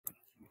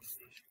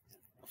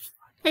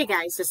Hey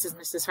guys, this is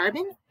Mrs.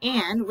 Harbin,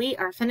 and we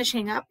are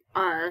finishing up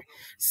our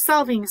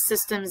solving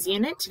systems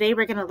unit. Today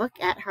we're going to look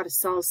at how to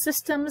solve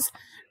systems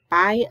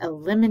by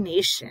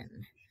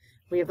elimination.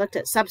 We have looked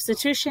at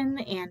substitution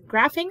and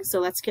graphing, so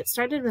let's get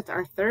started with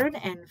our third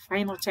and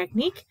final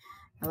technique,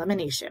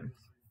 elimination.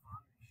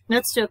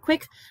 Let's do a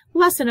quick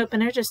lesson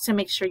opener just to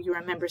make sure you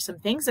remember some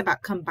things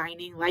about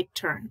combining like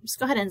terms.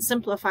 Go ahead and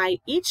simplify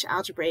each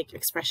algebraic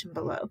expression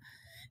below.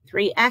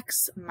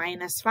 3x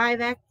minus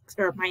 5x,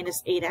 or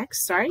minus 8x,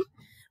 sorry.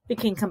 We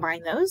can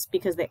combine those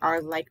because they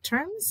are like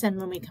terms, and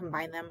when we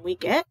combine them, we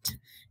get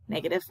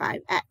negative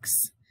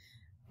 5x.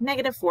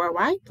 Negative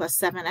 4y plus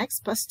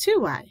 7x plus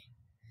 2y.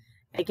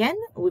 Again,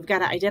 we've got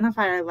to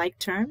identify our like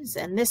terms.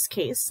 In this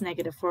case,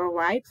 negative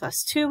 4y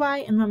plus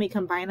 2y, and when we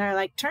combine our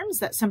like terms,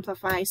 that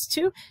simplifies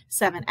to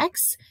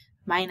 7x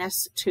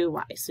minus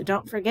 2y. So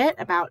don't forget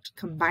about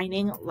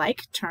combining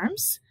like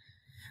terms.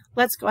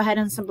 Let's go ahead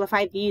and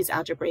simplify these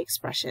algebraic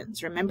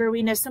expressions. Remember,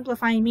 we know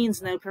simplifying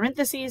means no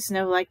parentheses,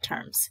 no like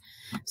terms.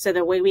 So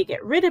the way we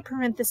get rid of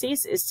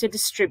parentheses is to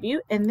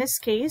distribute. In this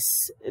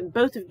case,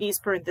 both of these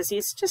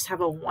parentheses just have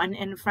a 1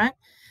 in front.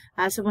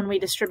 So when we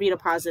distribute a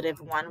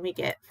positive 1, we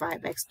get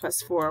 5x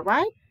plus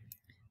 4y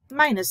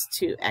minus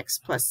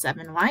 2x plus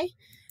 7y.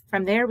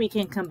 From there, we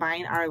can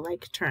combine our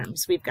like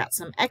terms. We've got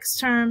some x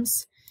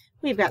terms,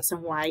 we've got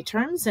some y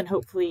terms, and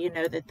hopefully you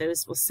know that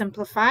those will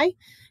simplify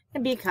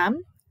and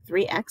become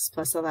 3x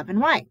plus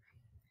 11y.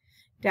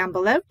 Down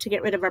below, to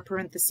get rid of our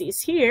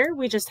parentheses here,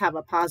 we just have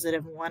a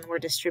positive 1 we're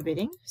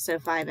distributing, so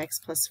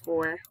 5x plus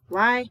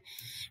 4y.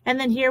 And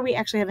then here we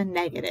actually have a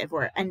negative,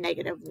 or a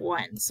negative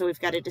 1, so we've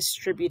got to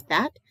distribute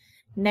that.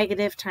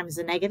 Negative times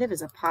a negative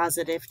is a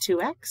positive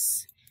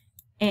 2x,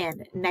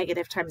 and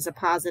negative times a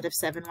positive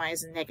 7y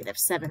is a negative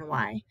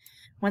 7y.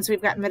 Once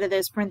we've gotten rid of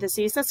those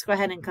parentheses, let's go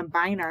ahead and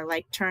combine our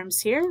like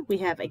terms here. We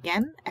have,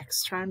 again,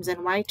 x terms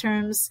and y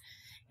terms.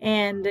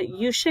 And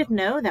you should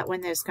know that when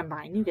those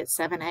combine, you get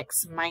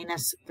 7x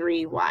minus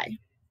 3y.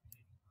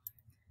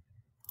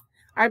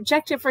 Our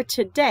objective for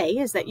today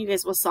is that you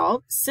guys will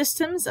solve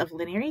systems of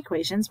linear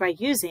equations by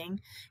using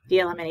the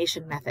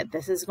elimination method.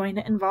 This is going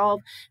to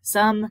involve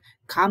some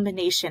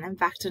combination. In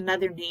fact,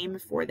 another name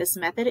for this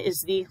method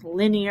is the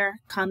linear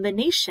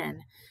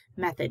combination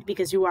method,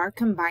 because you are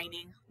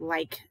combining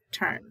like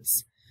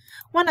terms.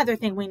 One other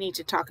thing we need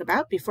to talk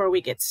about before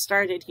we get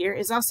started here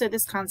is also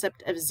this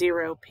concept of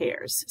zero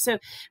pairs. So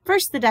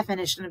first, the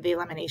definition of the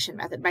elimination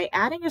method. By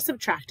adding or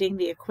subtracting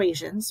the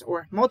equations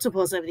or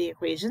multiples of the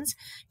equations,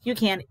 you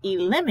can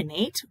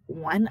eliminate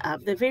one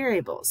of the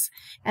variables.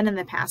 And in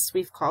the past,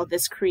 we've called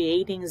this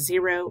creating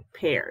zero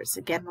pairs.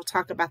 Again, we'll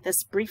talk about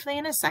this briefly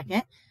in a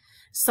second.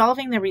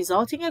 Solving the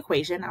resulting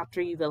equation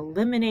after you've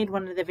eliminated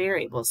one of the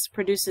variables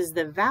produces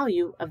the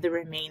value of the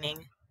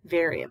remaining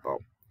variable.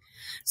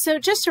 So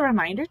just a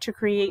reminder, to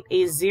create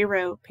a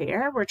zero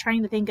pair, we're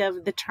trying to think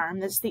of the term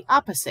that's the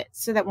opposite,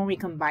 so that when we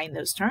combine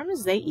those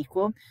terms, they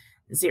equal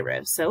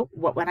 0. So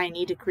what would I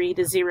need to create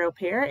a zero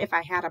pair if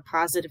I had a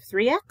positive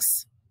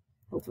 3x?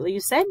 Hopefully you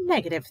said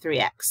negative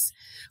 3x.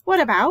 What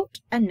about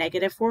a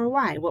negative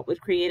 4y? What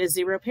would create a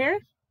zero pair?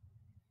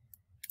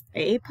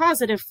 A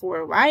positive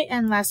 4y.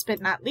 And last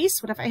but not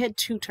least, what if I had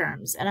two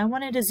terms and I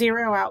wanted to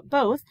zero out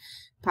both?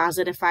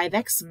 Positive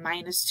 5x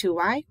minus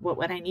 2y. What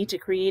would I need to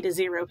create a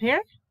zero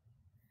pair?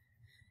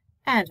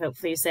 And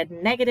hopefully you said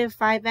negative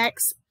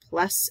 5x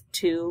plus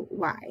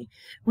 2y.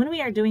 When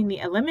we are doing the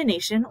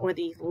elimination or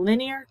the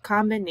linear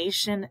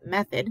combination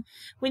method,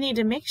 we need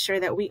to make sure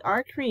that we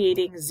are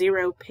creating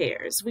zero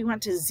pairs. We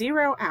want to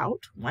zero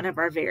out one of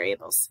our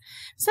variables.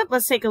 So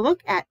let's take a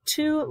look at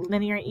two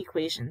linear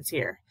equations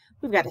here.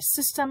 We've got a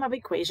system of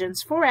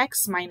equations,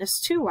 4x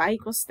minus 2y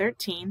equals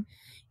 13,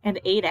 and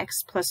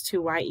 8x plus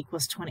 2y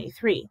equals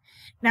 23.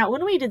 Now,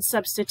 when we did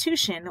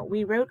substitution,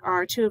 we wrote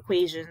our two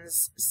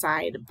equations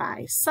side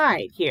by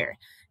side here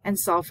and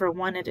solved for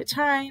one at a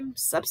time,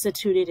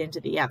 substituted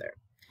into the other.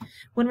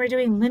 When we're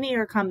doing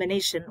linear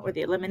combination or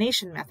the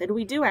elimination method,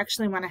 we do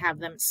actually want to have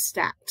them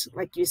stacked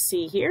like you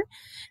see here.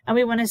 And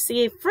we want to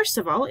see, first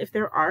of all, if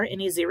there are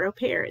any zero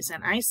pairs.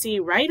 And I see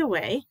right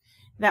away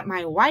that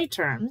my y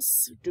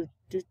terms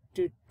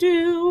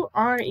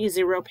are a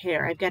zero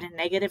pair. I've got a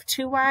negative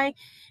 2y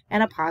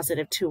and a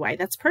positive 2y.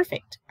 That's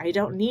perfect. I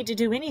don't need to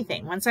do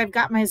anything. Once I've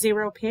got my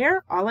zero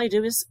pair, all I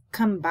do is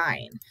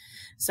combine.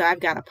 So I've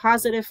got a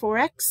positive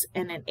 4x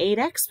and an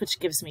 8x, which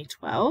gives me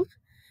 12x.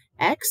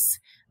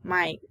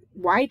 My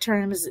y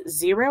terms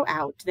zero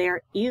out. They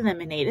are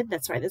eliminated.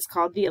 That's why it's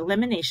called the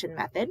elimination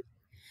method.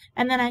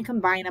 And then I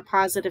combine a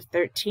positive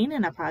 13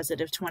 and a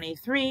positive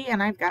 23,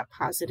 and I've got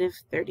positive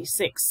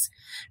 36.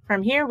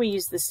 From here, we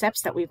use the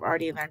steps that we've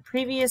already learned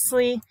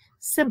previously.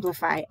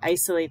 Simplify,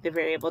 isolate the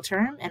variable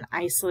term, and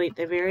isolate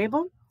the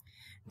variable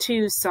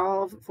to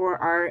solve for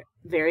our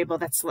variable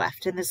that's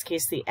left, in this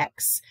case, the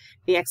x.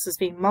 The x is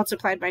being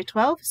multiplied by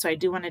 12, so I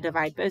do want to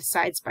divide both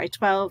sides by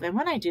 12, and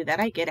when I do that,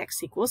 I get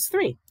x equals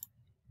 3.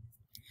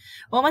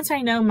 Well, once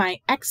I know my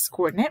x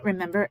coordinate,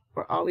 remember,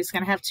 we're always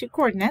going to have two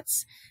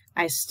coordinates,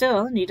 I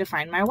still need to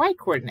find my y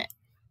coordinate.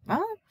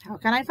 Well, how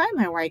can I find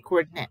my y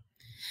coordinate?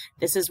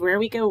 This is where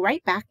we go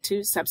right back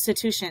to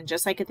substitution,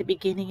 just like at the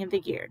beginning of the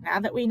year. Now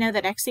that we know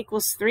that x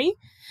equals 3,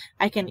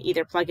 I can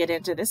either plug it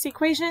into this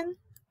equation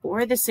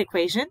or this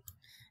equation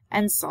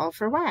and solve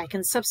for y. I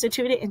can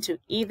substitute it into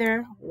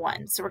either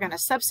one. So we're going to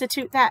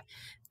substitute that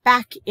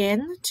back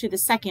in to the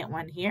second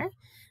one here.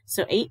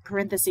 So 8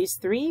 parentheses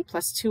 3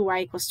 plus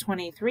 2y equals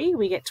 23.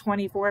 We get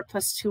 24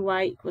 plus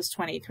 2y equals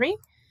 23.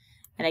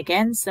 And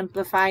again,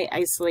 simplify,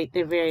 isolate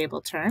the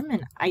variable term,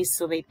 and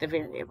isolate the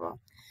variable.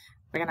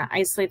 We're going to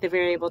isolate the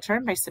variable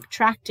term by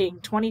subtracting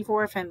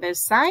 24 from both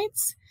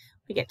sides.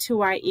 We get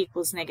 2y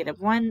equals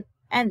 -1,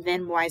 and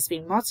then y is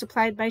being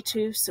multiplied by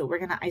 2, so we're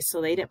going to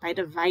isolate it by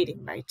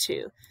dividing by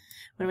 2.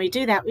 When we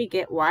do that, we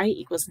get y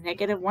equals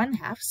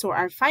 -1/2. So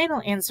our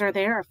final answer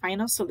there, our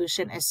final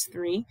solution is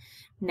 3,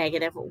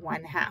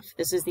 -1/2.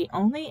 This is the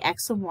only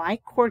x and y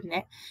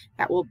coordinate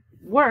that will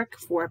work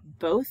for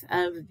both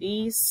of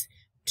these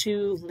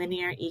two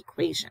linear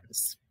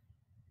equations.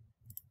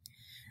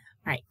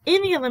 All right,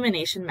 in the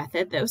elimination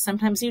method, though,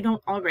 sometimes you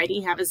don't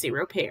already have a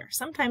zero pair.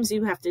 Sometimes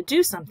you have to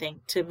do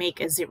something to make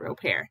a zero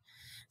pair.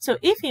 So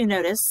if you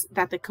notice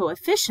that the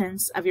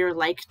coefficients of your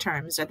like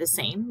terms are the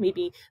same,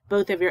 maybe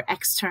both of your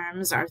x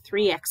terms are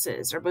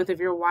 3x's or both of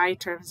your y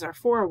terms are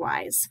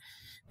 4y's,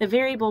 the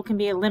variable can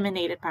be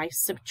eliminated by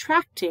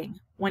subtracting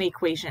one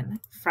equation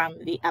from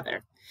the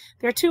other.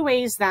 There are two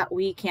ways that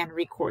we can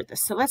record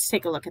this, so let's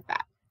take a look at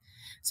that.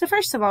 So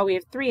first of all, we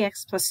have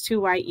 3x plus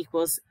 2y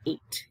equals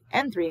 8,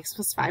 and 3x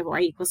plus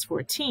 5y equals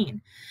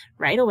 14.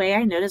 Right away,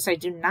 I notice I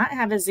do not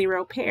have a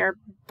zero pair,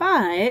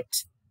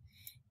 but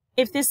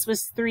if this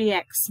was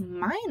 3x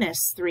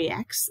minus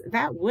 3x,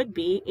 that would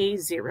be a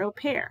zero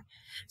pair.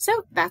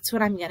 So that's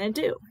what I'm going to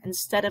do.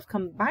 Instead of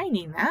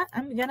combining that,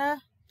 I'm going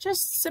to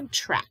just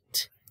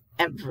subtract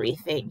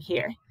everything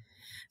here.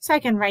 So I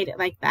can write it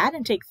like that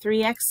and take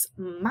 3x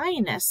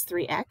minus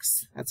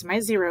 3x, that's my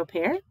zero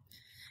pair,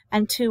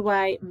 and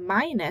 2y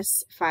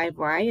minus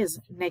 5y is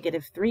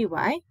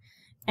 -3y,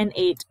 and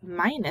 8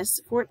 minus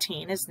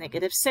 14 is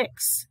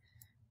 -6.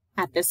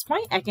 At this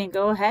point, I can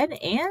go ahead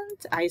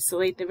and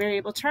isolate the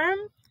variable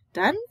term,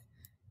 done,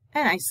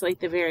 and isolate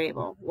the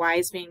variable. Y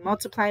is being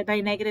multiplied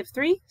by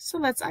 -3, so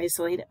let's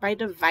isolate it by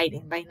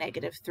dividing by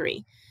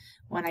 -3.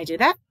 When I do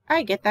that,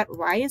 I get that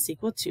y is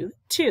equal to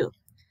 2.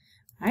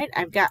 All right,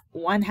 I've got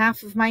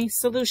 1/2 of my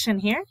solution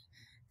here.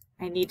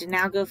 I need to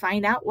now go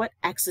find out what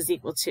x is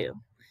equal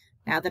to.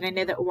 Now that I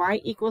know that y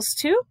equals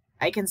 2,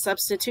 I can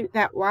substitute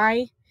that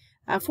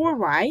for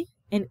y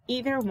in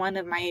either one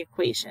of my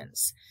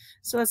equations.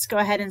 So let's go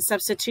ahead and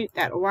substitute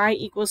that y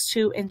equals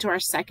 2 into our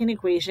second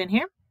equation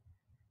here.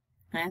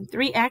 And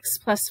 3x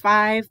plus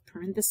 5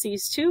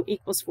 parentheses 2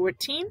 equals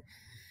 14.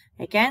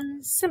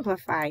 Again,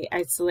 simplify,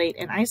 isolate,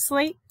 and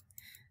isolate.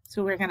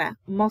 So we're going to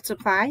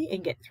multiply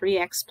and get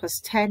 3x plus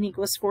 10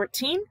 equals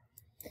 14.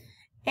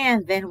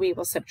 And then we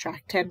will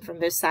subtract 10 from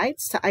both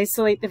sides to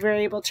isolate the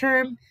variable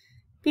term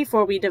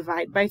before we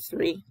divide by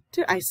 3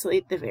 to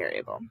isolate the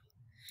variable.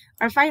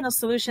 Our final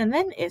solution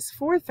then is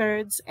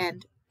 4/3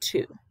 and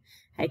 2.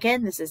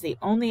 Again, this is the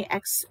only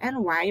x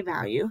and y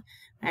value,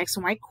 x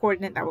and y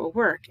coordinate that will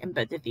work in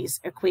both of these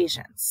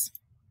equations.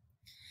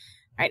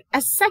 All right,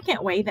 a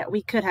second way that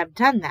we could have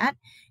done that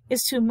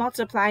is to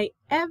multiply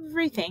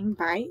everything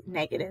by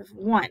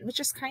 -1, which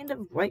is kind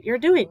of what you're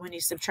doing when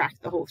you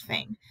subtract the whole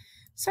thing.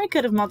 So I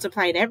could have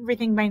multiplied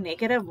everything by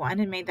 -1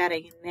 and made that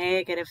a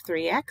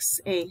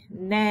 -3x, a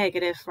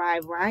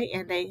 -5y,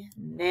 and a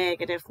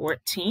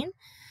 -14,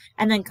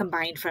 and then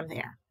combined from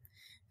there.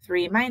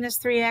 3 minus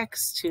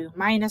 3x, 2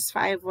 minus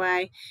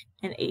 5y,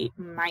 and 8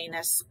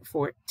 minus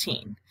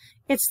 14.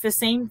 It's the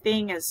same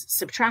thing as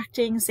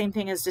subtracting, same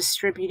thing as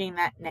distributing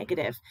that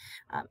negative.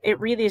 It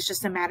really is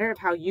just a matter of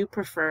how you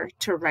prefer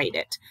to write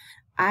it.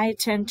 I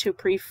tend to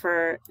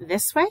prefer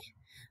this way,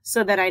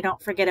 so that I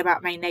don't forget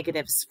about my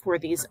negatives for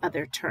these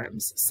other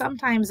terms.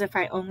 Sometimes if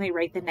I only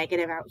write the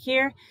negative out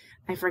here,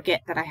 I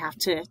forget that I have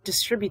to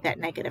distribute that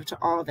negative to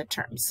all the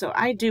terms. So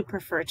I do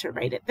prefer to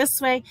write it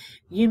this way.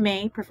 You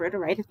may prefer to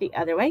write it the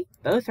other way.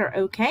 Both are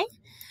okay.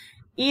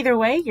 Either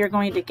way, you're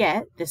going to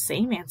get the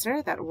same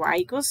answer, that y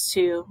equals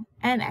 2,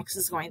 and x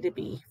is going to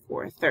be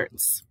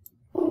 4/3.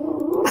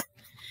 All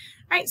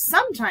right,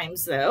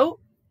 sometimes though,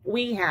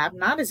 we have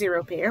not a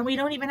zero pair. We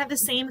don't even have the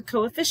same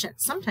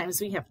coefficients. Sometimes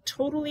we have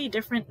totally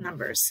different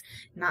numbers.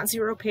 Not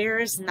zero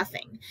pairs,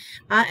 nothing.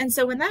 And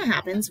so when that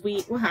happens,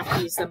 we will have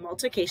to use the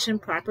multiplication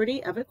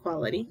property of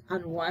equality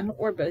on one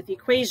or both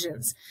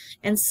equations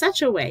in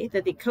such a way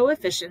that the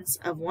coefficients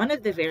of one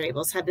of the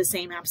variables have the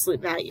same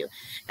absolute value.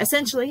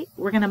 Essentially,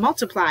 we're going to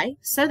multiply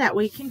so that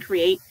we can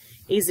create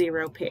a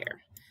zero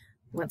pair.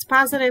 One's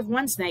positive,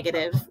 one's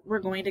negative. We're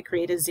going to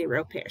create a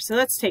zero pair. So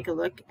let's take a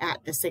look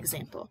at this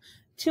example.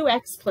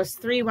 2x plus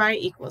 3y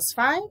equals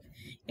 5,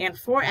 and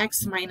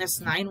 4x minus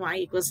 9y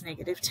equals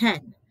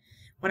 -10.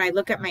 When I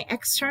look at my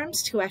x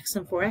terms, 2x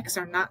and 4x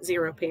are not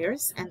zero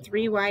pairs, and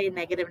 3y and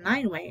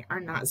 -9y are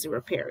not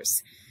zero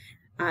pairs.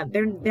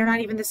 They're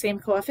not even the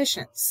same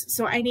coefficients,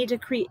 so I need to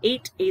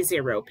create a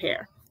zero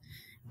pair.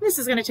 This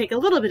is going to take a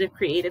little bit of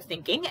creative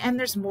thinking, and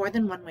there's more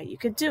than one way you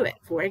could do it.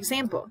 For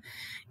example,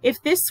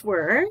 if this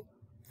were,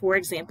 for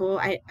example,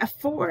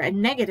 a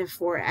negative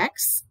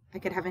 4x, I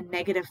could have a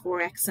negative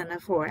 4x and a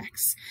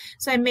 4x.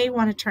 So I may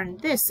want to turn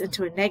this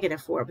into a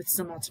negative 4 with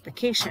some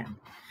multiplication.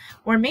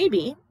 Or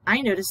maybe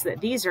I notice that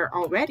these are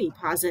already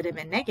positive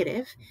and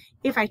negative.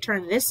 If I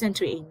turn this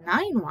into a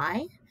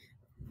 9y,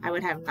 I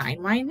would have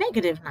 9y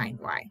negative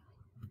 9y.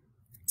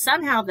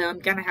 Somehow, though, I'm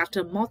going to have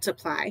to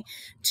multiply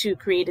to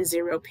create a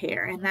zero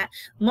pair. And that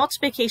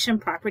multiplication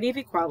property of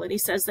equality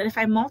says that if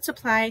I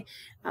multiply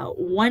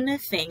one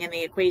thing in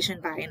the equation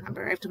by a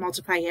number, I have to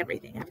multiply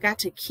everything. I've got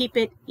to keep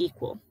it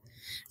equal.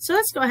 So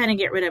let's go ahead and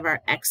get rid of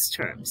our x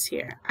terms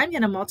here. I'm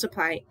going to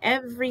multiply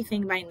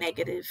everything by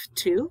negative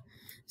 2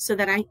 so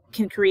that I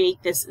can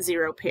create this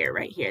zero pair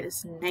right here,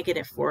 this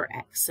negative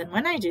 4x. And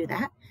when I do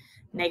that,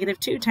 negative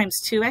 2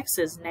 times 2x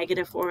is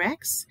negative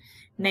 4x.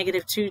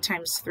 Negative 2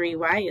 times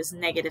 3y is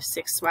negative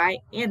 6y.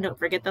 And don't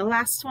forget the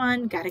last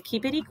one, got to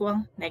keep it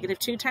equal. Negative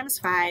 2 times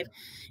 5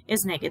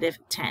 is negative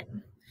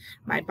 10.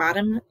 My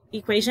bottom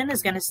equation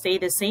is going to stay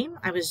the same.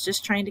 I was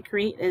just trying to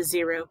create a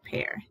zero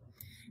pair.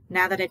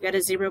 Now that I've got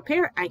a zero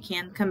pair, I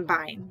can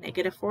combine.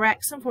 Negative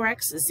 4x and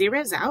 4x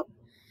zeros out.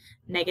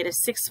 Negative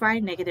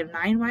 6y, negative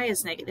 9y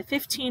is negative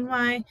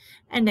 15y.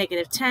 And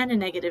negative 10 and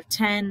negative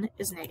 10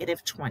 is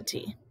negative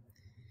 20.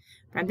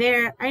 From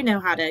there, I know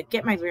how to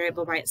get my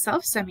variable by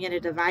itself, so I'm going to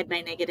divide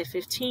by negative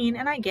 15,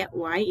 and I get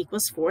y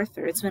equals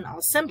 4/3 when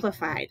all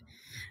simplified.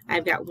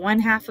 I've got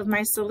 1/2 of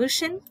my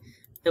solution.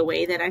 The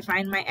way that I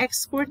find my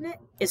x-coordinate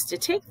is to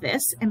take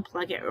this and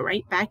plug it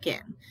right back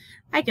in.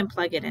 I can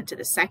plug it into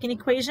the second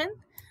equation,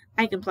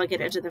 I can plug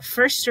it into the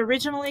first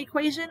original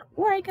equation,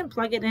 or I can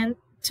plug it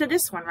into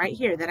this one right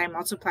here that I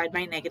multiplied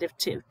by negative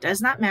 2.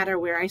 Does not matter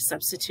where I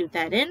substitute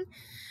that in.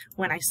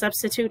 When I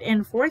substitute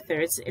in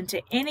 4/3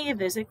 into any of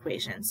those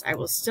equations, I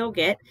will still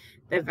get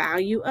the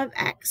value of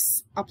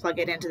x. I'll plug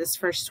it into this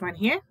first one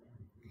here.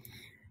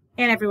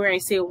 And everywhere I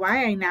see a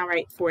y, I now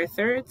write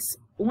 4/3.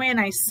 When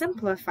I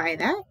simplify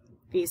that,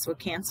 these will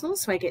cancel,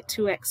 so I get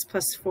 2x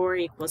plus 4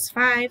 equals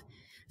 5.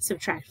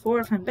 Subtract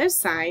 4 from both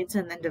sides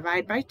and then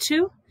divide by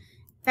 2.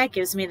 That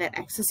gives me that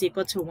x is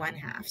equal to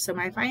 1/2. So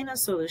my final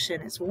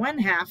solution is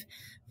 1/2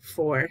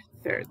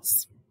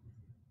 4/3.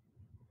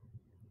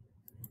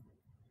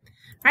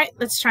 All right,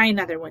 let's try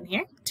another one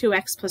here.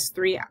 2x plus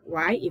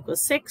 3y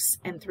equals 6,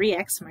 and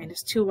 3x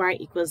minus 2y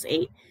equals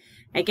 8.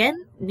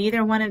 Again,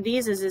 neither one of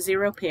these is a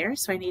zero pair,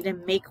 so I need to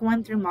make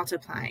one through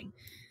multiplying.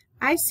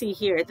 I see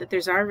here that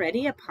there's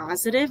already a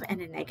positive and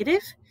a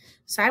negative,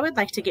 so I would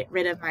like to get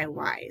rid of my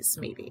y's,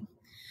 maybe.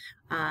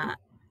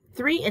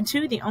 3 and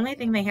 2, the only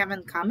thing they have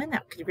in common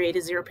that could create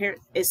a zero pair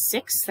is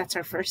 6. That's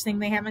our first thing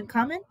they have in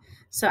common.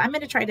 So I'm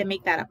going to try to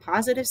make that a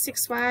positive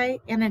 6y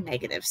and a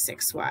negative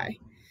 6y.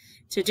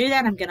 To do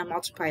that, I'm going to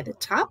multiply the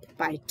top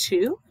by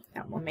 2.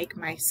 That will make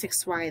my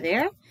 6y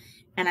there.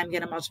 And I'm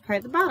going to multiply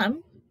the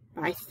bottom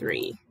by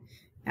 3.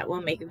 That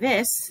will make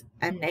this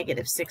a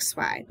negative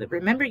 6y. But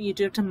remember, you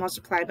do have to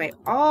multiply by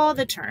all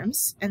the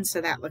terms. And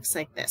so that looks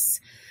like this.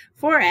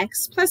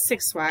 4x plus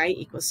 6y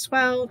equals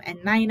 12. And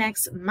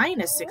 9x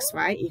minus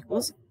 6y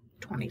equals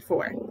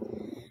 24.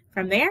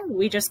 From there,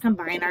 we just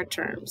combine our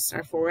terms.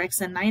 Our 4x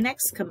and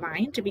 9x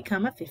combine to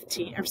become a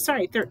 13x.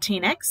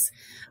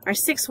 Our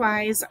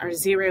 6y's are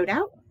zeroed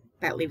out.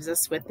 That leaves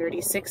us with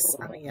 36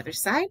 on the other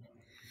side.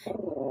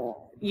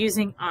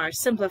 Using our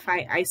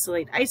simplify,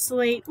 isolate,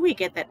 isolate, we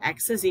get that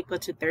x is equal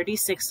to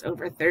 36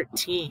 over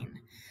 13.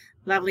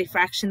 Lovely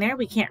fraction there.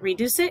 We can't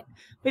reduce it.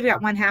 We've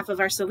got 1/2 of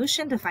our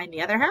solution. To find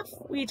the other half,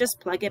 we just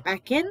plug it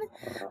back in.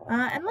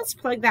 And let's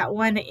plug that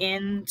one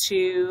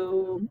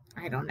into,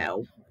 I don't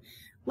know.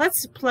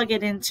 Let's plug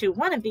it into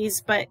one of these,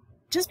 but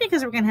just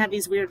because we're going to have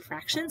these weird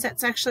fractions,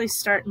 let's actually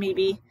start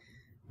maybe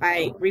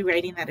by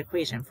rewriting that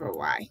equation for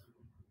y.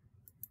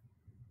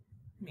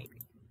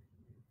 Maybe.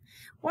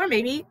 Or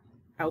maybe,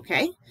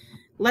 okay,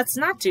 let's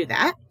not do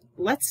that.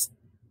 Let's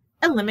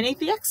eliminate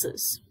the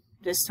x's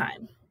this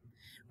time.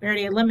 We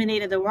already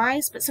eliminated the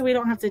y's, but so we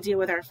don't have to deal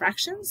with our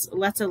fractions,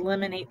 let's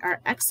eliminate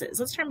our x's.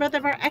 Let's turn both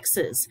of our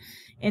x's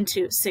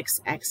into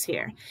 6x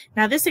here.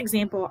 Now this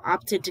example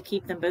opted to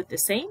keep them both the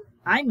same.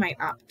 I might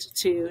opt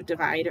to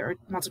divide or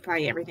multiply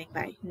everything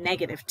by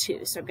negative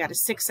 2. So I've got a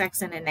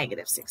 6x and a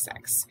negative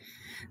 6x.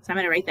 So I'm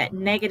going to write that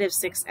negative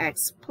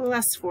 6x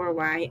plus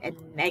 4y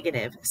and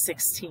negative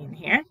 16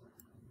 here.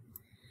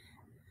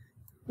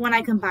 When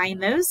I combine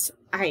those,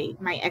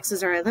 my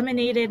x's are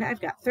eliminated. I've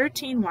got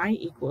 13y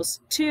equals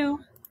 2.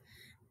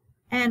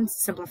 And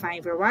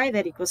simplifying for y,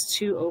 that equals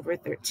 2 over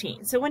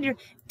 13. So when you're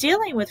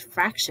dealing with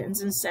fractions,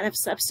 instead of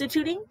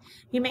substituting,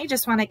 you may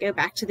just want to go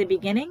back to the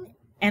beginning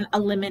and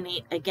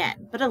eliminate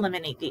again, but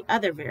eliminate the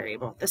other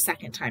variable the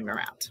second time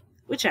around,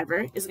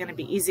 whichever is going to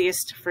be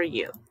easiest for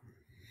you.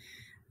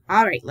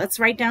 All right, let's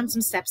write down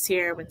some steps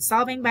here. When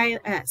solving by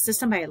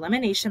system by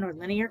elimination or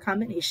linear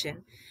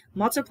combination,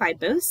 multiply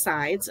both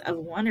sides of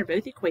one or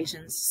both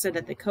equations so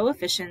that the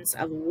coefficients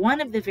of one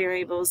of the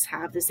variables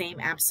have the same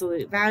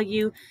absolute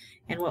value.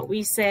 And what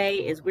we say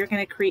is we're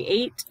going to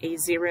create a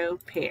zero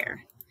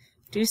pair.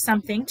 do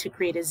something to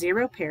create a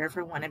zero pair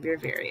for one of your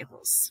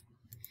variables.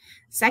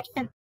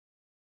 Second,